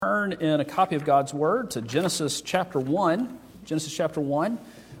turn in a copy of God's Word to Genesis chapter 1. Genesis chapter 1.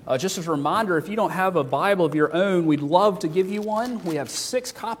 Just as a reminder, if you don't have a Bible of your own, we'd love to give you one. We have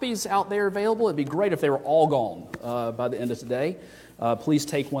 6 copies out there available. It'd be great if they were all gone by the end of today. Please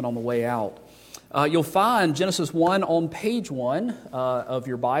take one on the way out. You'll find Genesis 1 on page 1 of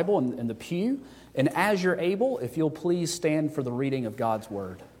your Bible in the pew. And as you're able, if you'll please stand for the reading of God's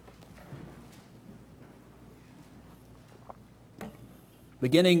Word.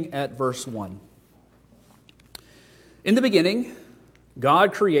 Beginning at verse 1. In the beginning,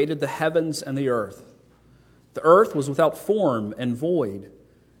 God created the heavens and the earth. The earth was without form and void,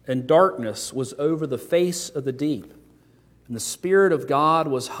 and darkness was over the face of the deep. And the Spirit of God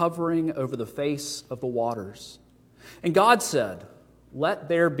was hovering over the face of the waters. And God said, "Let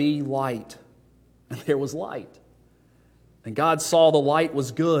there be light." And there was light. And God saw the light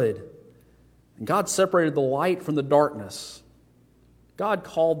was good. And God separated the light from the darkness. God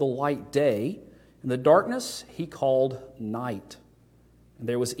called the light day, and the darkness He called night. And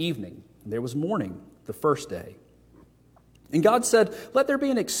there was evening, and there was morning, the first day. And God said, "Let there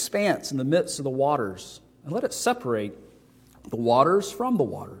be an expanse in the midst of the waters, and let it separate the waters from the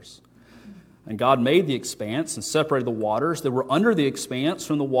waters." And God made the expanse and separated the waters that were under the expanse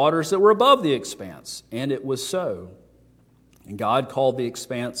from the waters that were above the expanse. And it was so. And God called the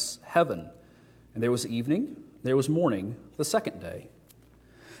expanse heaven. And there was evening, there was morning, the second day.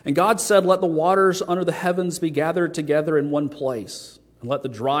 And God said, "Let the waters under the heavens be gathered together in one place, and let the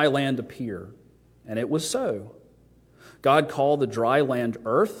dry land appear." And it was so. God called the dry land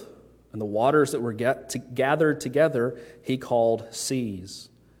earth, and the waters that were gathered together He called seas.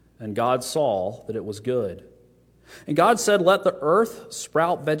 And God saw that it was good. And God said, "Let the earth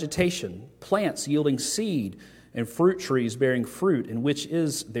sprout vegetation, plants yielding seed, and fruit trees bearing fruit, in which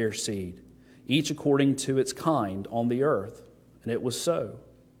is their seed, each according to its kind on the earth." And it was so.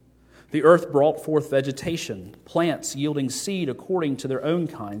 The earth brought forth vegetation, plants yielding seed according to their own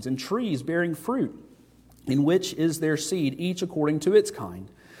kinds, and trees bearing fruit, in which is their seed, each according to its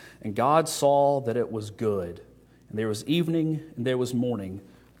kind. And God saw that it was good. And there was evening, and there was morning,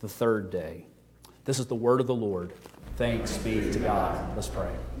 the third day. This is the word of the Lord. Thanks be to God. Let's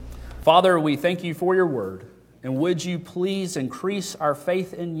pray. Father, we thank You for Your word, and would You please increase our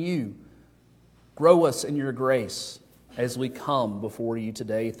faith in You. Grow us in Your grace as we come before You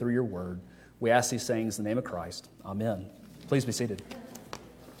today through Your word. We ask these things in the name of Christ. Amen. Please be seated.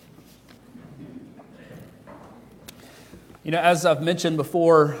 You know, as I've mentioned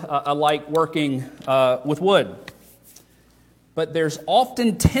before, I like working with wood. But there's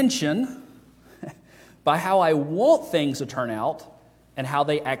often tension by how I want things to turn out and how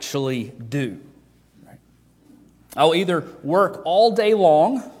they actually do. I'll either work all day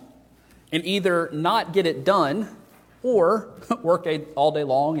long and either not get it done, or work all day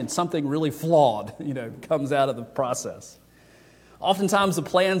long and something really flawed, comes out of the process. Oftentimes the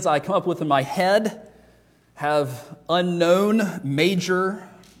plans I come up with in my head have unknown, major,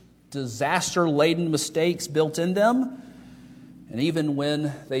 disaster-laden mistakes built in them. And even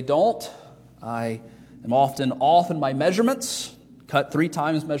when they don't, I am often off in my measurements. Cut 3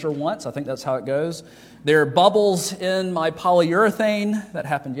 times, measure once. I think that's how it goes. There are bubbles in my polyurethane. That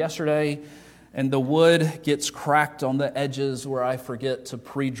happened yesterday. And the wood gets cracked on the edges where I forget to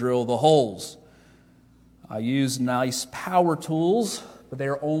pre-drill the holes. I use nice power tools, but they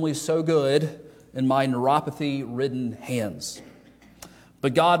are only so good in my neuropathy-ridden hands.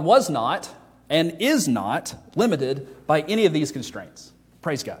 But God was not and is not limited by any of these constraints.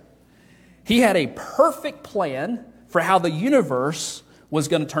 Praise God. He had a perfect plan for how the universe was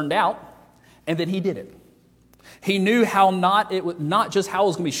going to turn out, and then He did it. He knew not just how it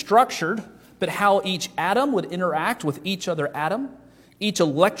was going to be structured, but how each atom would interact with each other atom, each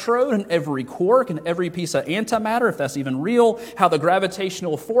electrode and every quark and every piece of antimatter, if that's even real, how the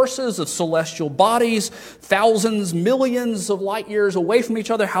gravitational forces of celestial bodies, thousands, millions of light years away from each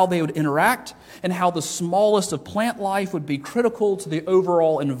other, how they would interact, and how the smallest of plant life would be critical to the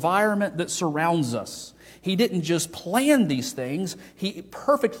overall environment that surrounds us. He didn't just plan these things, He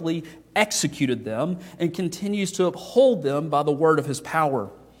perfectly executed them and continues to uphold them by the word of His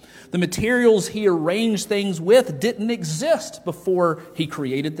power. The materials He arranged things with didn't exist before He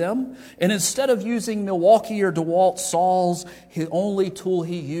created them. And instead of using Milwaukee or DeWalt saws, the only tool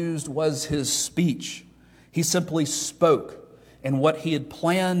He used was His speech. He simply spoke. And what He had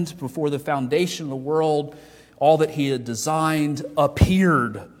planned before the foundation of the world, all that He had designed,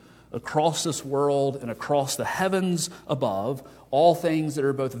 appeared across this world and across the heavens above, all things that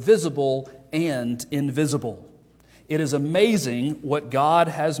are both visible and invisible. It is amazing what God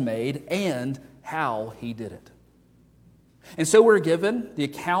has made and how He did it. And so we're given the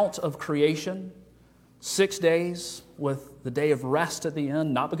account of creation, 6 days with the day of rest at the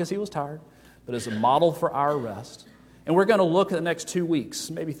end, not because he was tired, but as a model for our rest. And we're going to look at the next 2 weeks,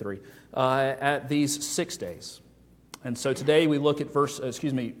 maybe 3, at these 6 days. And so today we look at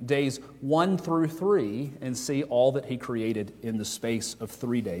days 1 through 3 and see all that he created in the space of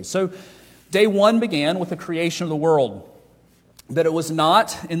 3 days. So day 1 began with the creation of the world, that it was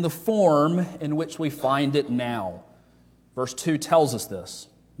not in the form in which we find it now. Verse 2 tells us this.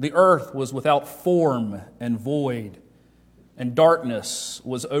 The earth was without form and void, and darkness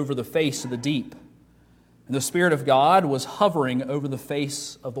was over the face of the deep. And the Spirit of God was hovering over the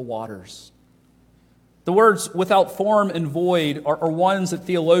face of the waters. The words without form and void are ones that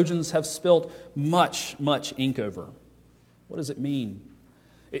theologians have spilt much ink over. What does it mean?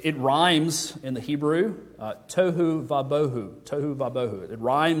 It rhymes in the Hebrew, tohu vabohu. It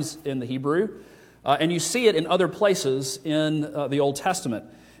rhymes in the Hebrew, and you see it in other places in the Old Testament.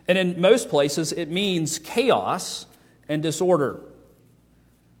 And in most places, it means chaos and disorder.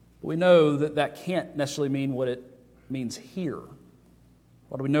 We know that that can't necessarily mean what it means here.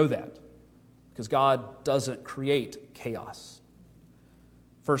 Why do we know that? Because God doesn't create chaos.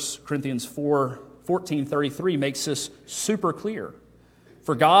 1 Corinthians 14:33 makes this super clear.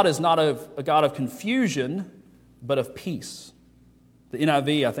 For God is not a God of confusion, but of peace. The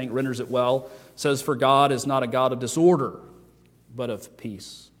NIV, I think, renders it well, says, for God is not a God of disorder, but of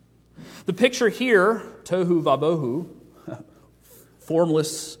peace. The picture here, tohu vabohu,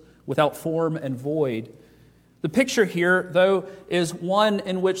 formless, without form and void. The picture here, though, is one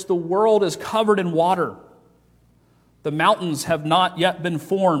in which the world is covered in water. The mountains have not yet been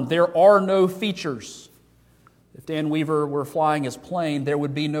formed. There are no features. If Dan Weaver were flying his plane, there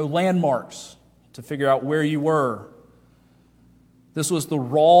would be no landmarks to figure out where you were. This was the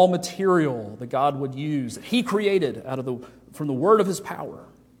raw material that God would use, that he created from the word of his power.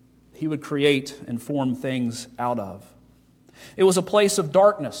 He would create and form things out of. It was a place of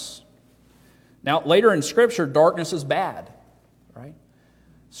darkness. Now, later in Scripture, darkness is bad, right?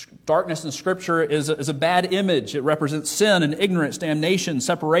 Darkness in Scripture is a bad image. It represents sin and ignorance, damnation,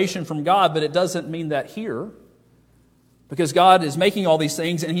 separation from God, but it doesn't mean that here. Because God is making all these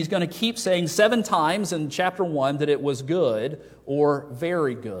things, and he's going to keep saying 7 times in chapter 1 that it was good or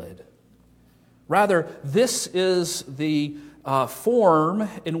very good. Rather, this is the form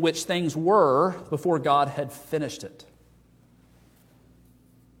in which things were before God had finished it.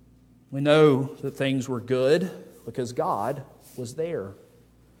 We know that things were good because God was there.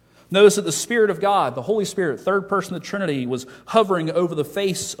 Notice that the Spirit of God, the Holy Spirit, third person of the Trinity, was hovering over the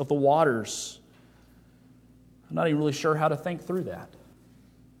face of the waters. I'm not even really sure how to think through that.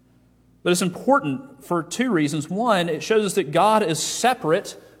 But it's important for 2 reasons. One, it shows us that God is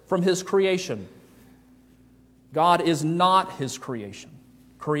separate from his creation. God is not his creation.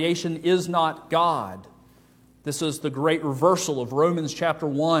 Creation is not God. This is the great reversal of Romans chapter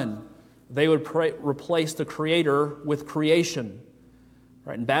 1. They would replace the Creator with creation.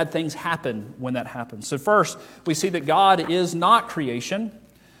 Right? And bad things happen when that happens. So first, we see that God is not creation,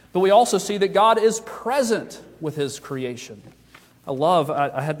 but we also see that God is present with his creation.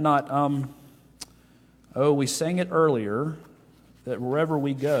 I had not, we sang it earlier, that wherever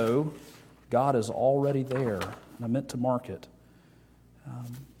we go, God is already there. And I meant to mark it.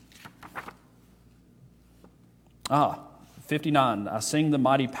 59, I sing the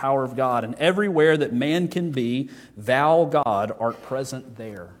mighty power of God, and everywhere that man can be, thou, God, art present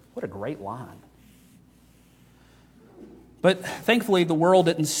there. What a great line. But thankfully, the world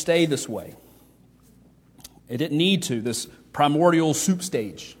didn't stay this way. It didn't need to, this primordial soup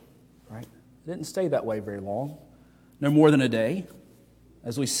stage. Right? It didn't stay that way very long, no more than a day,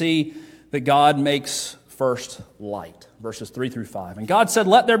 as we see that God makes first light, verses 3 through 5. And God said,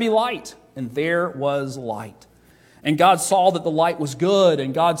 let there be light, and there was light. And God saw that the light was good,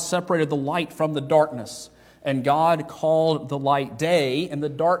 and God separated the light from the darkness. And God called the light day, and the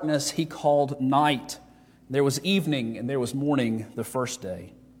darkness he called night. There was evening, and there was morning the first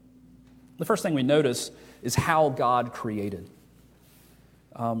day. The first thing we notice is how God created.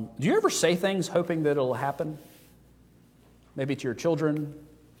 Do you ever say things hoping that it'll happen? Maybe to your children,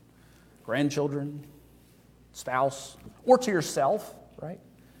 grandchildren, spouse, or to yourself, right?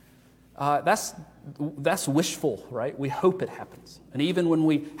 That's wishful, right? We hope it happens. And even when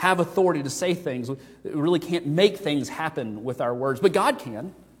we have authority to say things, we really can't make things happen with our words. But God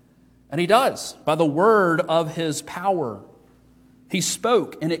can, and he does, by the word of his power. He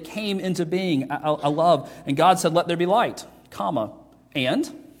spoke, and it came into being. I love, and God said, let there be light, comma,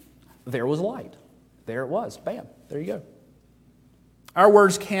 and there was light. There it was. Bam. There you go. Our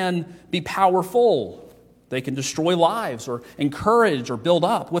words can be powerful, They can destroy lives or encourage or build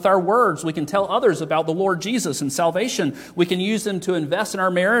up. With our words, we can tell others about the Lord Jesus and salvation. We can use them to invest in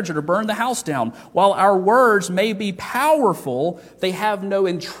our marriage or to burn the house down. While our words may be powerful, they have no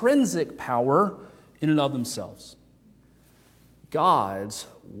intrinsic power in and of themselves. God's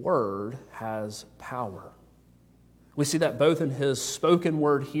word has power. We see that both in his spoken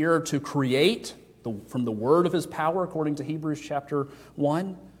word here to create, from the word of his power, according to Hebrews chapter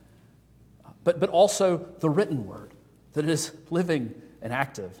 1, but also the written word, that it is living and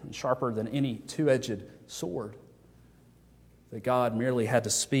active and sharper than any two-edged sword. That God merely had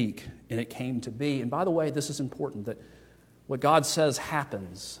to speak and it came to be. And by the way, this is important, that what God says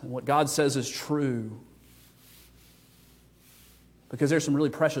happens and what God says is true. Because there's some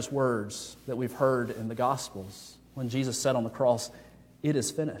really precious words that we've heard in the Gospels when Jesus said on the cross, "It is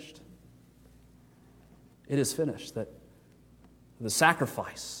finished." It is finished. That the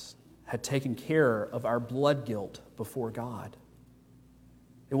sacrifice had taken care of our blood guilt before God.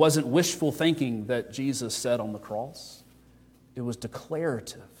 It wasn't wishful thinking that Jesus said on the cross. It was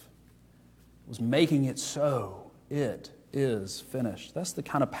declarative. It was making it so. It is finished. That's the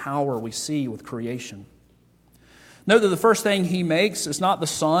kind of power we see with creation. Note that the first thing he makes is not the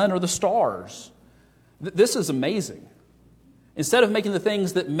sun or the stars. This is amazing. Instead of making the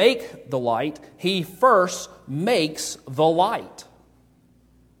things that make the light, he first makes the light.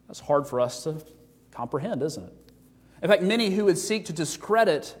 That's hard for us to comprehend, isn't it? In fact, many who would seek to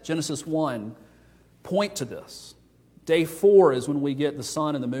discredit Genesis 1 point to this. Day 4 is when we get the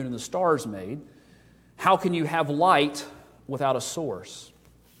sun and the moon and the stars made. How can you have light without a source?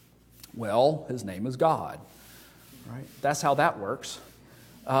 Well, his name is God. Right? That's how that works.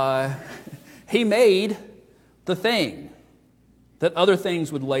 He made the thing that other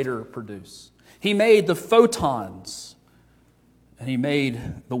things would later produce. He made the photons, and he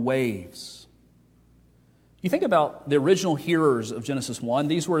made the waves. You think about the original hearers of Genesis 1.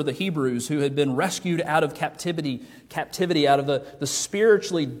 These were the Hebrews who had been rescued out of captivity out of the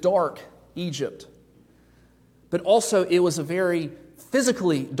spiritually dark Egypt. But also it was a very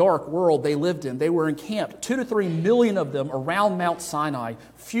physically dark world they lived in. They were encamped, 2 to 3 million of them, around Mount Sinai.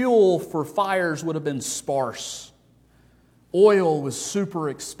 Fuel for fires would have been sparse. Oil was super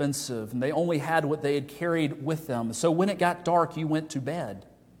expensive, and they only had what they had carried with them. So when it got dark, you went to bed.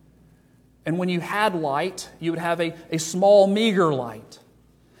 And when you had light, you would have a small, meager light.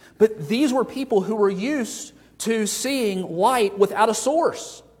 But these were people who were used to seeing light without a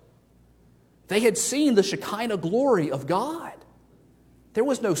source. They had seen the Shekinah glory of God. There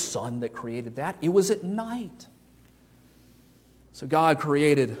was no sun that created that. It was at night. So God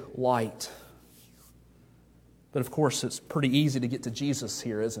created light. But of course, it's pretty easy to get to Jesus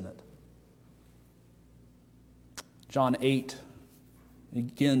here, isn't it? John 8,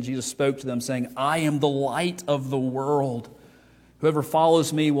 again, Jesus spoke to them saying, "I am the light of the world. Whoever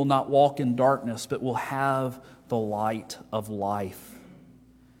follows me will not walk in darkness, but will have the light of life."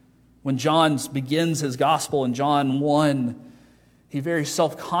 When John begins his gospel in John 1, he very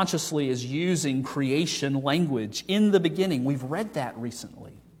self-consciously is using creation language. In the beginning, we've read that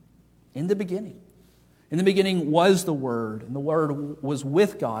recently. In the beginning. In the beginning was the Word, and the Word was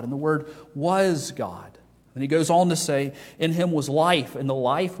with God, and the Word was God. And he goes on to say, "In him was life, and the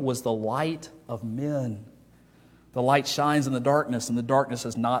life was the light of men. The light shines in the darkness, and the darkness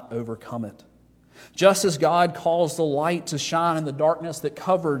has not overcome it. Just as God caused the light to shine in the darkness that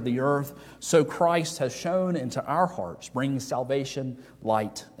covered the earth, so Christ has shone into our hearts, bringing salvation,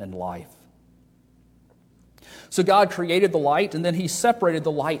 light, and life." So God created the light, and then he separated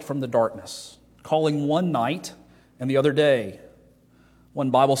the light from the darkness, calling one night and the other day.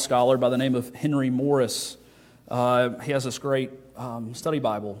 One Bible scholar by the name of Henry Morris, he has this great study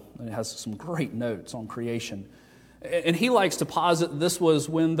Bible, and it has some great notes on creation. And he likes to posit this was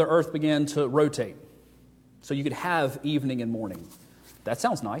when the earth began to rotate. So you could have evening and morning. That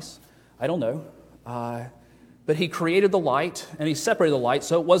sounds nice. I don't know. But he created the light, and he separated the light,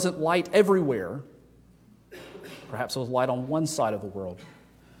 so it wasn't light everywhere. Perhaps it was light on one side of the world.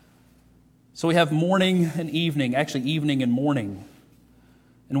 So we have morning and evening, actually evening and morning.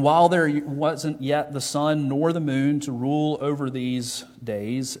 And while there wasn't yet the sun nor the moon to rule over these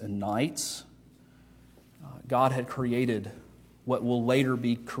days and nights, God had created what will later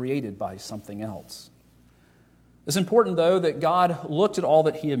be created by something else. It's important, though, that God looked at all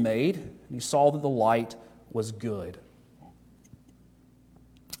that he had made, and he saw that the light was good.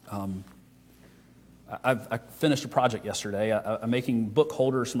 I finished a project yesterday. I'm making book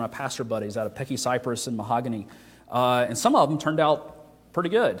holders for my pastor buddies out of Pecky cypress and mahogany. And some of them turned out pretty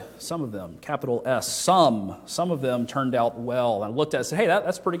good. Some of them, capital S. Some of them turned out well. And I looked at it and said, hey,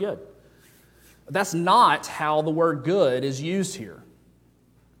 that's pretty good. That's not how the word good is used here.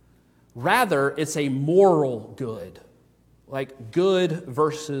 Rather, it's a moral good, like good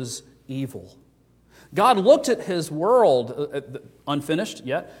versus evil. God looked at his world, unfinished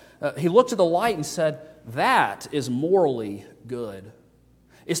yet. He looked at the light and said, that is morally good.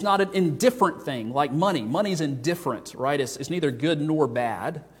 It's not an indifferent thing like money. Money's indifferent, right? It's neither good nor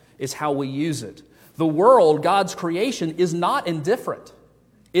bad. It's how we use it. The world, God's creation, is not indifferent.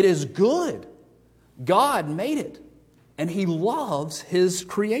 It is good. God made it, and he loves his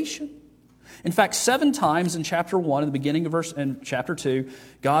creation. In fact, 7 times in chapter 1, in the beginning of verse, in chapter 2,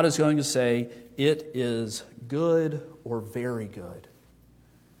 God is going to say, it is good or very good.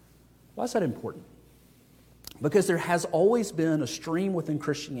 Why is that important? Because there has always been a stream within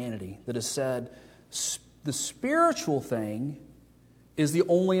Christianity that has said the spiritual thing is the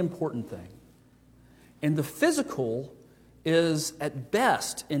only important thing. And the physical is at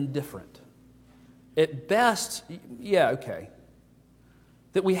best indifferent. At best, yeah, okay.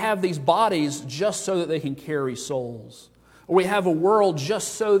 That we have these bodies just so that they can carry souls. Or we have a world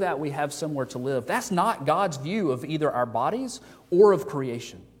just so that we have somewhere to live. That's not God's view of either our bodies or of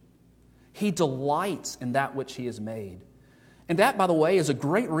creation. He delights in that which he has made. And that, by the way, is a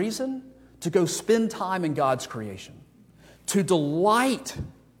great reason to go spend time in God's creation. To delight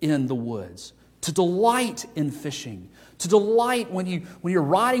in the woods. To delight in fishing. To delight when you're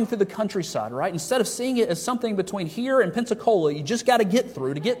riding through the countryside, right? Instead of seeing it as something between here and Pensacola, you just got to get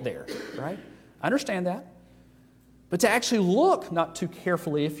through to get there, right? I understand that. But to actually look, not too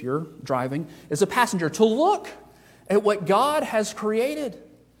carefully if you're driving, as a passenger, to look at what God has created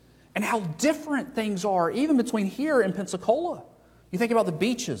and how different things are, even between here and Pensacola. You think about the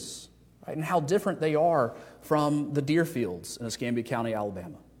beaches, right, and how different they are from the deer fields in Escambia County,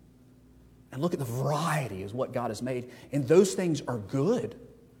 Alabama. And look at the variety of what God has made. And those things are good.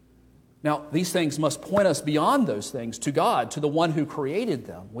 Now, these things must point us beyond those things to God, to the one who created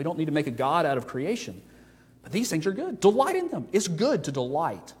them. We don't need to make a God out of creation. But these things are good. Delight in them. It's good to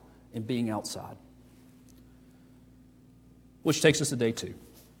delight in being outside. Which takes us to day 2.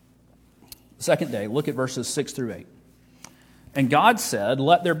 The second day, look at verses 6 through 8. And God said,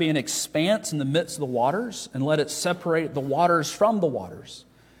 let there be an expanse in the midst of the waters, and let it separate the waters from the waters.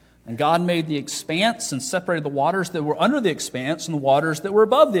 And God made the expanse and separated the waters that were under the expanse and the waters that were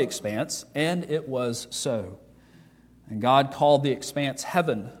above the expanse, and it was so. And God called the expanse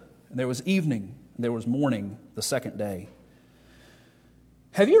heaven, and there was evening, and there was morning the second day.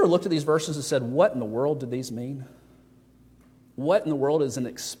 Have you ever looked at these verses and said, what in the world do these mean? What in the world is an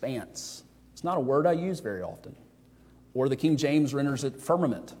expanse? It's not a word I use very often. Or the King James renders it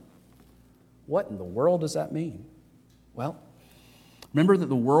firmament. What in the world does that mean? Well, remember that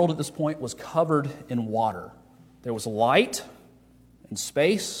the world at this point was covered in water. There was light and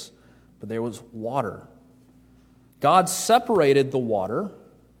space, but there was water. God separated the water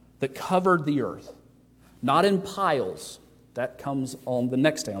that covered the earth, not in piles. That comes on the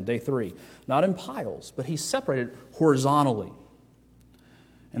next day, on day 3. Not in piles, but he separated horizontally.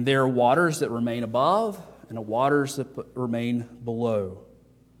 And there are waters that remain above and waters that remain below.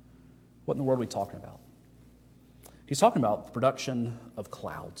 What in the world are we talking about? He's talking about the production of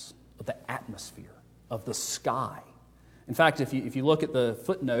clouds, of the atmosphere, of the sky. In fact, if you look at the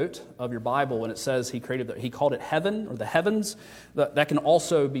footnote of your Bible when it says he called it heaven or the heavens, that can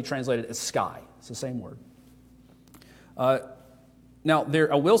also be translated as sky. It's the same word. Now,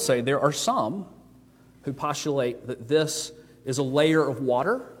 I will say there are some who postulate that this is a layer of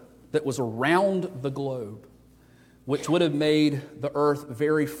water that was around the globe, which would have made the earth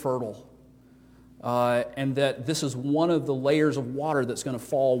very fertile. And that this is one of the layers of water that's going to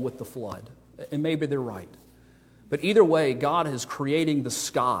fall with the flood. And maybe they're right. But either way, God is creating the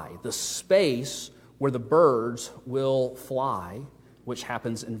sky, the space where the birds will fly, which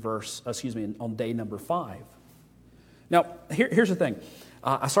happens on day number 5. Now, here's the thing.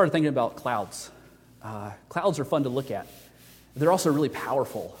 I started thinking about clouds. Clouds are fun to look at. They're also really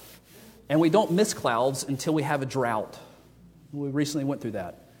powerful. And we don't miss clouds until we have a drought. We recently went through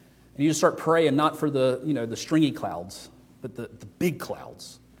that. And you just start praying not for the stringy clouds, but the big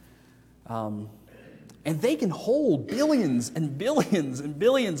clouds. And they can hold billions and billions and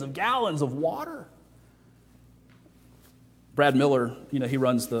billions of gallons of water. Brad Miller, he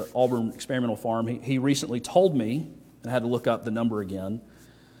runs the Auburn Experimental Farm. He recently told me, and I had to look up the number again.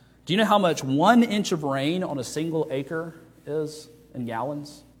 Do you know how much 1 inch of rain on a single acre is in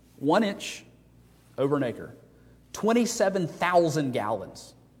gallons? 1 inch over an acre. 27,000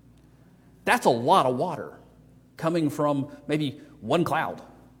 gallons. That's a lot of water coming from maybe one cloud.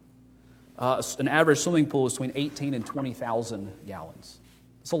 An average swimming pool is between 18 and 20,000 gallons.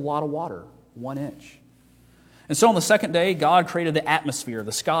 It's a lot of water 1 inch. And so on the second day, God created the atmosphere,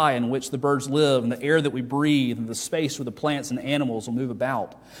 the sky in which the birds live, and the air that we breathe, and the space where the plants and animals will move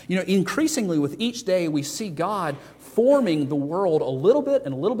about. Increasingly with each day, we see God forming the world a little bit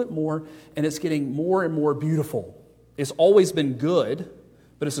and a little bit more, and it's getting more and more beautiful. It's always been good,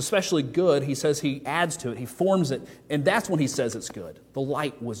 but it's especially good. He says he adds to it, he forms it, and that's when he says it's good. The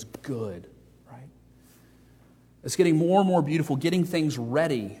light was good, right? It's getting more and more beautiful, getting things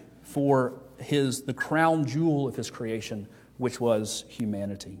ready for the crown jewel of his creation, which was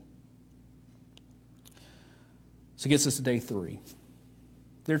humanity. So it gets us to day 3.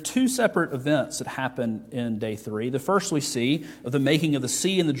 There are 2 separate events that happen in day 3. The first we see of the making of the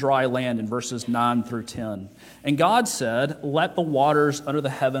sea and the dry land in verses 9 through 10. And God said, "Let the waters under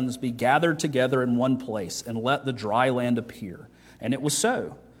the heavens be gathered together in one place, and let the dry land appear." And it was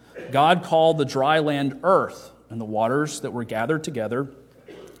so. God called the dry land earth, and the waters that were gathered together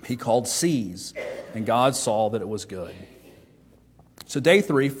he called seas, and God saw that it was good. So day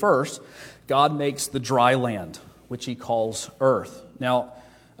 3, first, God makes the dry land, which he calls earth. Now,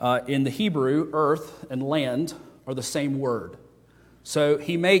 in the Hebrew, earth and land are the same word. So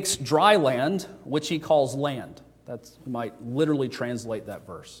he makes dry land, which he calls land. We might literally translate that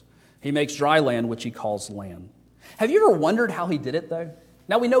verse. He makes dry land, which he calls land. Have you ever wondered how he did it, though?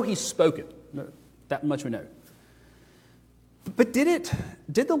 Now we know he spoke it. That much we know. But did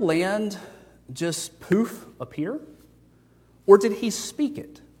the land just poof appear? Or did he speak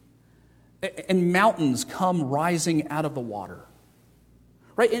it? And mountains come rising out of the water?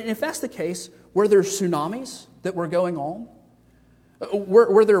 Right? And if that's the case, were there tsunamis that were going on?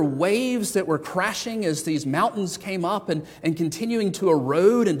 Were there waves that were crashing as these mountains came up and continuing to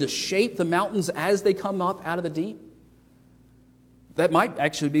erode and to shape the mountains as they come up out of the deep? That might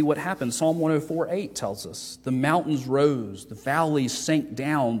actually be what happened. Psalm 104:8 tells us, "The mountains rose, the valleys sank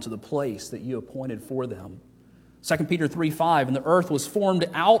down to the place that you appointed for them." 2 Peter 3:5, "And the earth was formed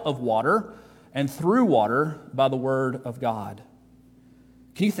out of water and through water by the word of God."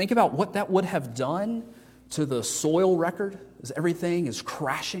 Can you think about what that would have done to the soil record as everything is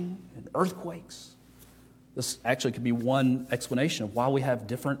crashing and earthquakes? This actually could be one explanation of why we have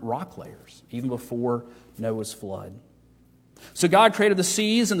different rock layers, even before Noah's flood. So God created the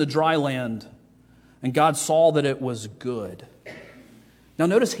seas and the dry land, and God saw that it was good. Now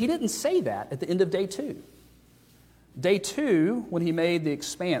notice he didn't say that at the end of day 2. Day 2, when he made the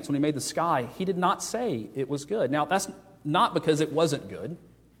expanse, when he made the sky, he did not say it was good. Now that's not because it wasn't good.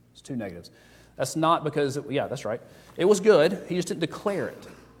 It's 2 negatives. That's not because, that's right. It was good. He just didn't declare it.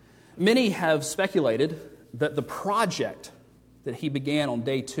 Many have speculated that the project that he began on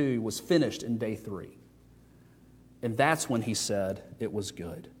day 2 was finished in day 3. And that's when he said it was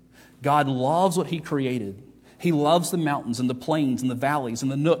good. God loves what he created. He loves the mountains and the plains and the valleys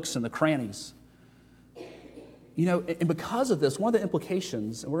and the nooks and the crannies. And because of this, one of the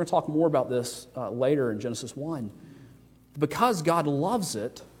implications, and we're going to talk more about this later in Genesis 1, because God loves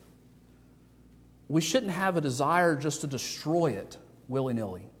it, we shouldn't have a desire just to destroy it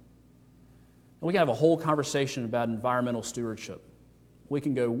willy-nilly. And we can have a whole conversation about environmental stewardship. We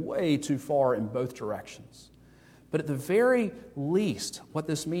can go way too far in both directions. But at the very least, what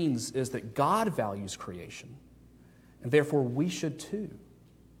this means is that God values creation, and therefore we should too,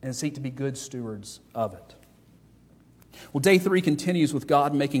 and seek to be good stewards of it. Well, day 3 continues with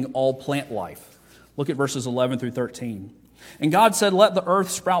God making all plant life. Look at verses 11 through 13. "And God said, let the earth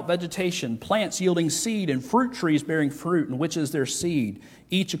sprout vegetation, plants yielding seed, and fruit trees bearing fruit, in which is their seed,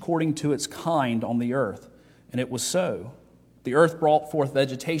 each according to its kind on the earth. And it was so. The earth brought forth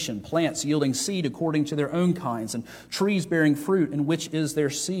vegetation, plants yielding seed according to their own kinds, and trees bearing fruit, in which is their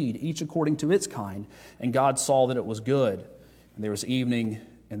seed, each according to its kind. And God saw that it was good. And there was evening,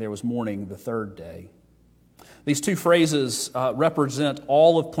 and there was morning the 3rd day." These 2 phrases represent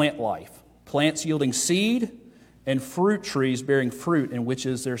all of plant life. Plants yielding seed, and fruit trees bearing fruit, in which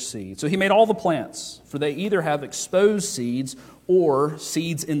is their seed. So he made all the plants, for they either have exposed seeds or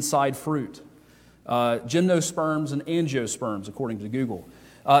seeds inside fruit. Gymnosperms and angiosperms, according to Google.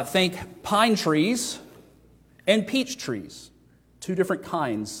 Think pine trees and peach trees, 2 different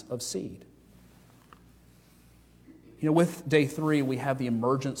kinds of seed. With day 3, we have the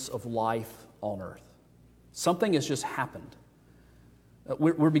emergence of life on earth. Something has just happened.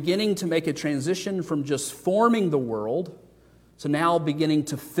 We're beginning to make a transition from just forming the world to now beginning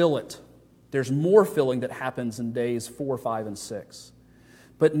to fill it. There's more filling that happens in days 4, 5, and 6.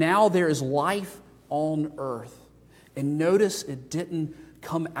 But now there is life on earth. And notice it didn't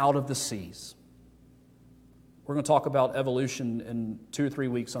come out of the seas. We're going to talk about evolution in 2 or 3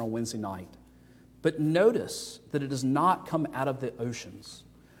 weeks on a Wednesday night. But notice that it does not come out of the oceans.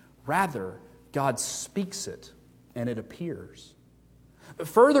 Rather, God speaks it, and it appears.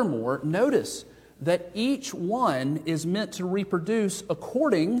 Furthermore, notice that each one is meant to reproduce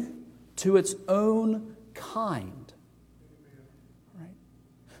according to its own kind. Right?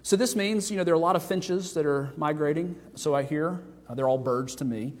 So this means, there are a lot of finches that are migrating, so I hear. They're all birds to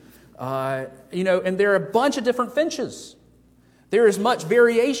me. And there are a bunch of different finches. There is much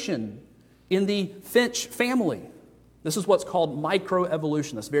variation in the finch family. This is what's called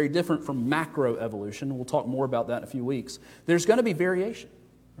microevolution. That's very different from macroevolution. We'll talk more about that in a few weeks. There's going to be variation,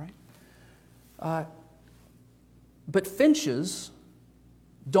 right? But finches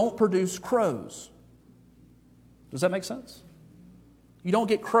don't produce crows. Does that make sense? You don't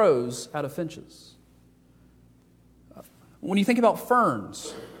get crows out of finches. When you think about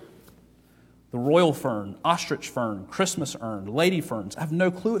ferns, the royal fern, ostrich fern, Christmas fern, lady ferns, I have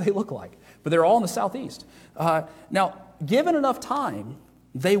no clue what they look like, but they're all in the southeast. Now, given enough time,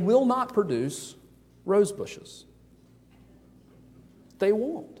 they will not produce rose bushes. They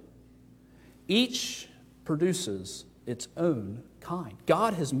won't. Each produces its own kind.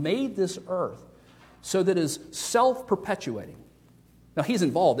 God has made this earth so that it is self-perpetuating. Now, He's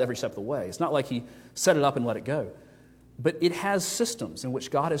involved every step of the way. It's not like He set it up and let it go. But it has systems in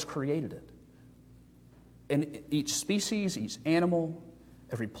which God has created it. And each species, each animal,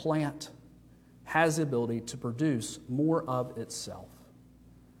 every plant has the ability to produce more of itself.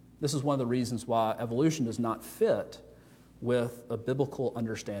 This is one of the reasons why evolution does not fit with a biblical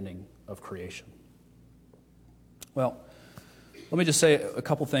understanding of creation. Well, let me just say a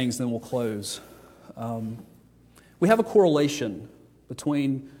couple things, then we'll close. We have a correlation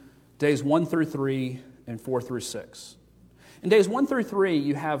between days 1 through 3 and 4 through 6. In days 1 through 3,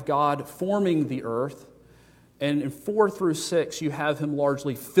 you have God forming the earth, and in 4 through 6, you have Him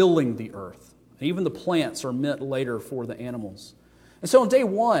largely filling the earth. And even the plants are meant later for the animals. And so on day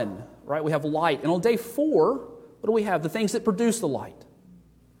 1, right, we have light. And on day 4, what do we have? The things that produce the light.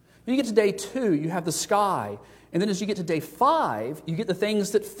 When you get to day 2, you have the sky. And then as you get to day 5, you get the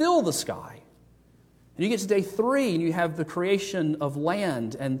things that fill the sky. And you get to day 3, and you have the creation of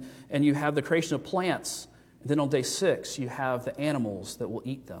land, and you have the creation of plants. And then on day 6, you have the animals that will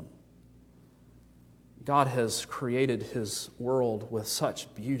eat them. God has created His world with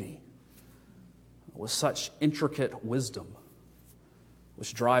such beauty, with such intricate wisdom,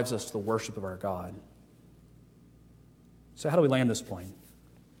 which drives us to the worship of our God. So how do we land this plane?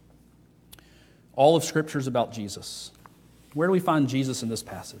 All of Scripture is about Jesus. Where do we find Jesus in this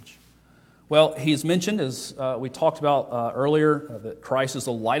passage? Well, He's mentioned, as we talked about earlier, that Christ is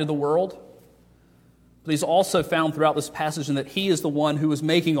the light of the world. But He's also found throughout this passage in that He is the one who is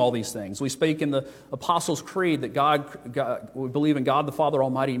making all these things. We speak in the Apostles' Creed that we believe in God the Father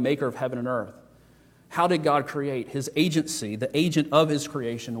Almighty, maker of heaven and earth. How did God create? His agency, the agent of His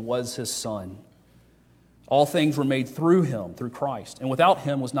creation, was His Son. All things were made through Him, through Christ. And without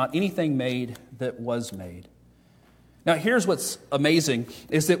Him was not anything made that was made. Now, here's what's amazing,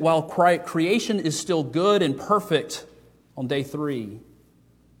 is that while creation is still good and perfect on day 3,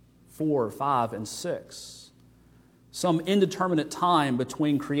 4, 5, and 6, some indeterminate time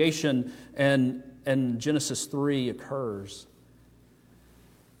between creation and Genesis 3 occurs.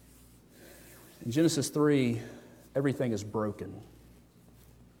 In Genesis 3, everything is broken.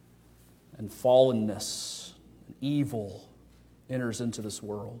 And fallenness and evil enters into this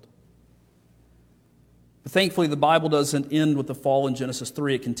world. But thankfully, the Bible doesn't end with the fall in Genesis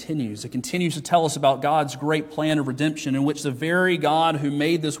 3. It continues. It continues to tell us about God's great plan of redemption, in which the very God who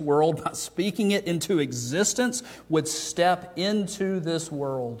made this world, by speaking it into existence, would step into this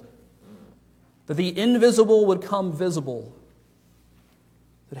world. That the invisible would come visible.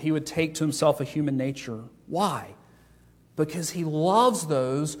 That He would take to Himself a human nature. Why? Because He loves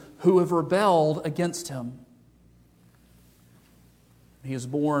those who have rebelled against Him. He is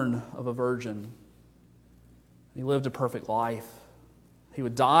born of a virgin. He lived a perfect life. He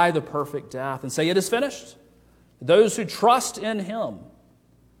would die the perfect death and say, "It is finished." Those who trust in Him,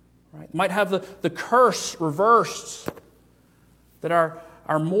 right, might have the curse reversed, that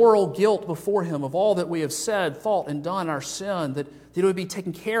our moral guilt before Him of all that we have said, thought, and done, our sin, that it would be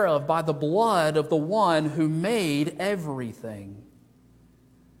taken care of by the blood of the one who made everything.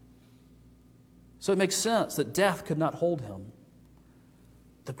 So it makes sense that death could not hold Him.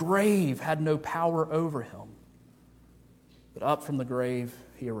 The grave had no power over Him. But up from the grave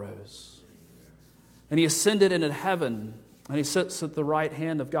He arose. And He ascended into heaven, and He sits at the right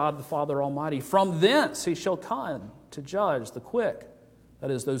hand of God the Father Almighty. From thence He shall come to judge the quick,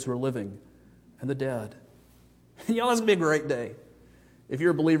 that is, those who are living, and the dead. Y'all, that's going to be a great day if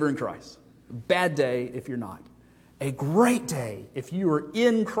you're a believer in Christ. A bad day if you're not. a great day if you are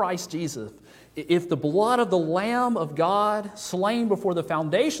in Christ Jesus. If the blood of the Lamb of God, slain before the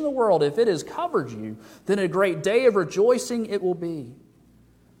foundation of the world, if it has covered you, then a great day of rejoicing it will be.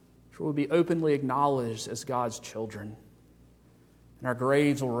 For we'll be openly acknowledged as God's children. And our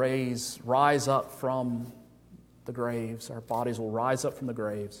graves will rise up from the graves. Our bodies will rise up from the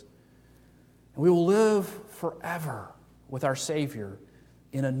graves. And we will live forever with our Savior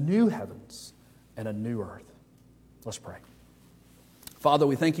in a new heavens and a new earth. Let's pray. Father,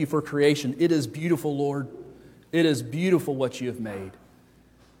 we thank you for creation. It is beautiful, Lord. It is beautiful what you have made.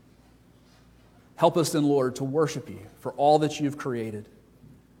 Help us then, Lord, to worship you for all that you have created.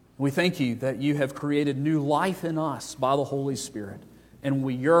 We thank you that you have created new life in us by the Holy Spirit, and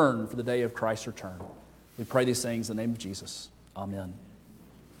we yearn for the day of Christ's return. We pray these things in the name of Jesus. Amen.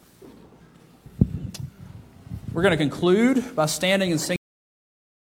 We're going to conclude by standing and singing.